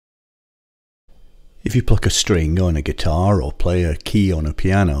If you pluck a string on a guitar or play a key on a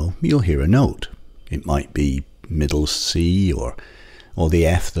piano, you'll hear a note. It might be middle C or the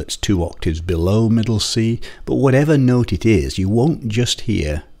F that's 2 octaves below middle C, but whatever note it is, you won't just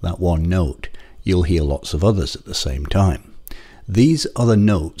hear that one note. You'll hear lots of others at the same time. These other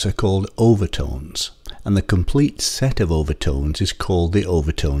notes are called overtones, and the complete set of overtones is called the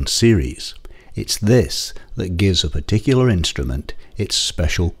overtone series. It's this that gives a particular instrument its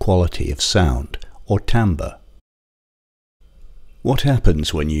special quality of sound, or timbre. What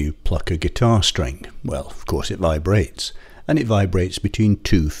happens when you pluck a guitar string? Well, of course it vibrates, and it vibrates between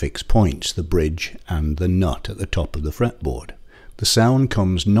 2 fixed points, the bridge and the nut at the top of the fretboard. The sound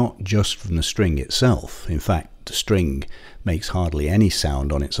comes not just from the string itself. In fact, the string makes hardly any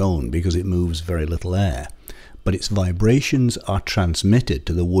sound on its own because it moves very little air, but its vibrations are transmitted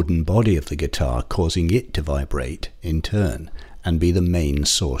to the wooden body of the guitar, causing it to vibrate in turn and be the main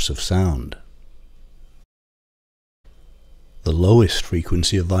source of sound. The lowest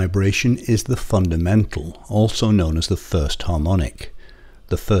frequency of vibration is the fundamental, also known as the first harmonic.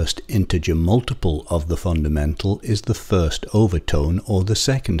 The first integer multiple of the fundamental is the first overtone or the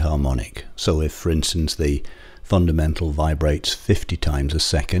second harmonic. So if, for instance, the fundamental vibrates 50 times a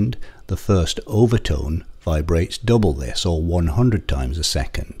second, the first overtone vibrates double this, or 100 times a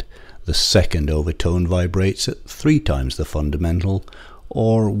second. The second overtone vibrates at 3 times the fundamental,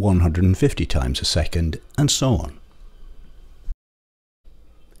 or 150 times a second, and so on.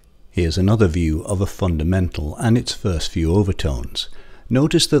 Here's another view of a fundamental and its first few overtones.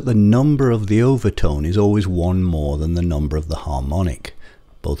 Notice that the number of the overtone is always 1 more than the number of the harmonic.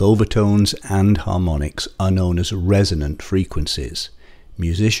 Both overtones and harmonics are known as resonant frequencies.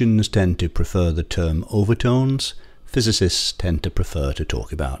 Musicians tend to prefer the term overtones. Physicists tend to prefer to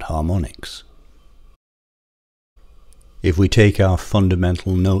talk about harmonics. If we take our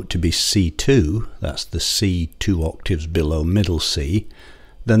fundamental note to be C2, that's the C 2 octaves below middle C,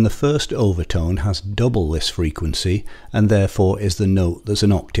 then the first overtone has double this frequency and therefore is the note that's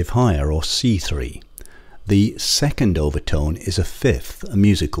an octave higher, or C3. The second overtone is a fifth, a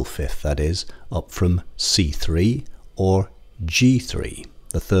musical fifth that is, up from C3 or G3.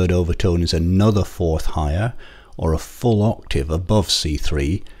 The third overtone is another fourth higher, or a full octave above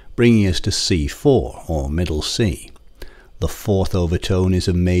C3, bringing us to C4 or middle C. The fourth overtone is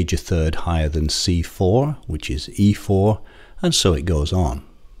a major third higher than C4, which is E4, and so it goes on.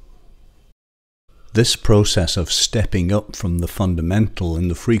 This process of stepping up from the fundamental in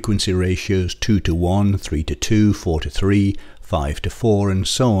the frequency ratios 2 to 1, 3 to 2, 4 to 3, 5 to 4 and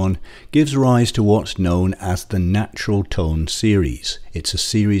so on gives rise to what's known as the natural tone series. It's a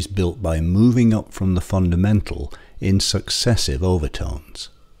series built by moving up from the fundamental in successive overtones.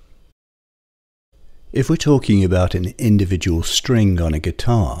 If we're talking about an individual string on a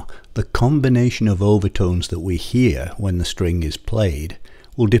guitar, the combination of overtones that we hear when the string is played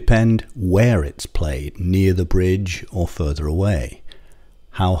will depend where it's played, near the bridge or further away,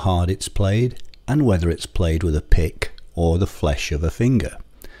 how hard it's played, and whether it's played with a pick or the flesh of a finger.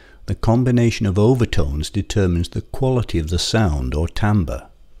 The combination of overtones determines the quality of the sound, or timbre.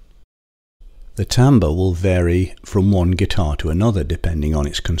 The timbre will vary from one guitar to another depending on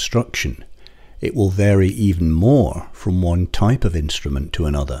its construction. It will vary even more from one type of instrument to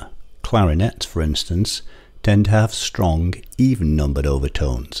another. Clarinets, for instance, tend to have strong, even-numbered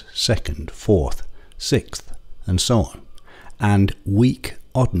overtones, 2nd, 4th, 6th, and so on, and weak,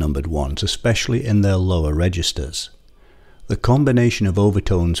 odd-numbered ones, especially in their lower registers. The combination of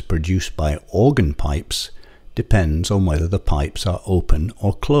overtones produced by organ pipes depends on whether the pipes are open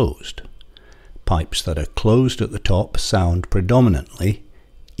or closed. Pipes that are closed at the top sound predominantly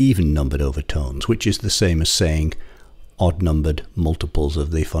even-numbered overtones, which is the same as saying odd-numbered multiples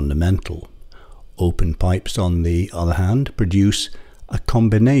of the fundamental. Open pipes, on the other hand, produce a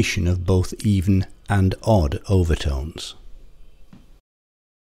combination of both even and odd overtones.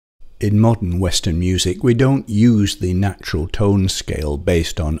 In modern Western music, we don't use the natural tone scale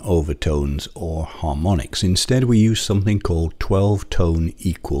based on overtones or harmonics. Instead, we use something called 12-tone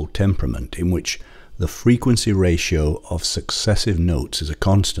equal temperament, in which the frequency ratio of successive notes is a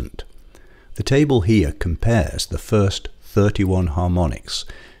constant. The table here compares the first 31 harmonics,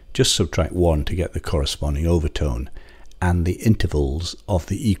 just subtract 1 to get the corresponding overtone, and the intervals of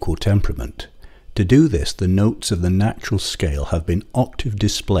the equal temperament. To do this, the notes of the natural scale have been octave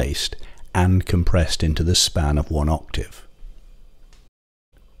displaced and compressed into the span of 1 octave.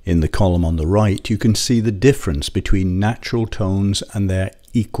 In the column on the right, you can see the difference between natural tones and their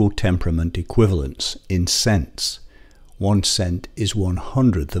equal temperament equivalents in cents. 1 cent is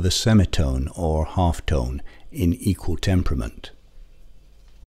 1/100th of a semitone or half tone in equal temperament.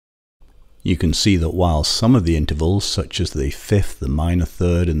 You can see that while some of the intervals, such as the fifth, the minor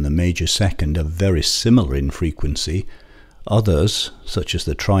third and the major second, are very similar in frequency, others, such as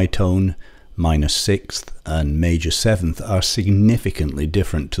the tritone, minor sixth and major seventh, are significantly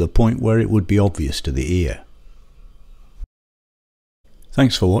different to the point where it would be obvious to the ear.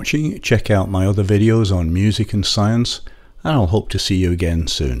 Thanks for watching. Check out my other videos on music and science, and I'll hope to see you again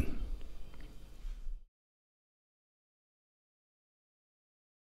soon.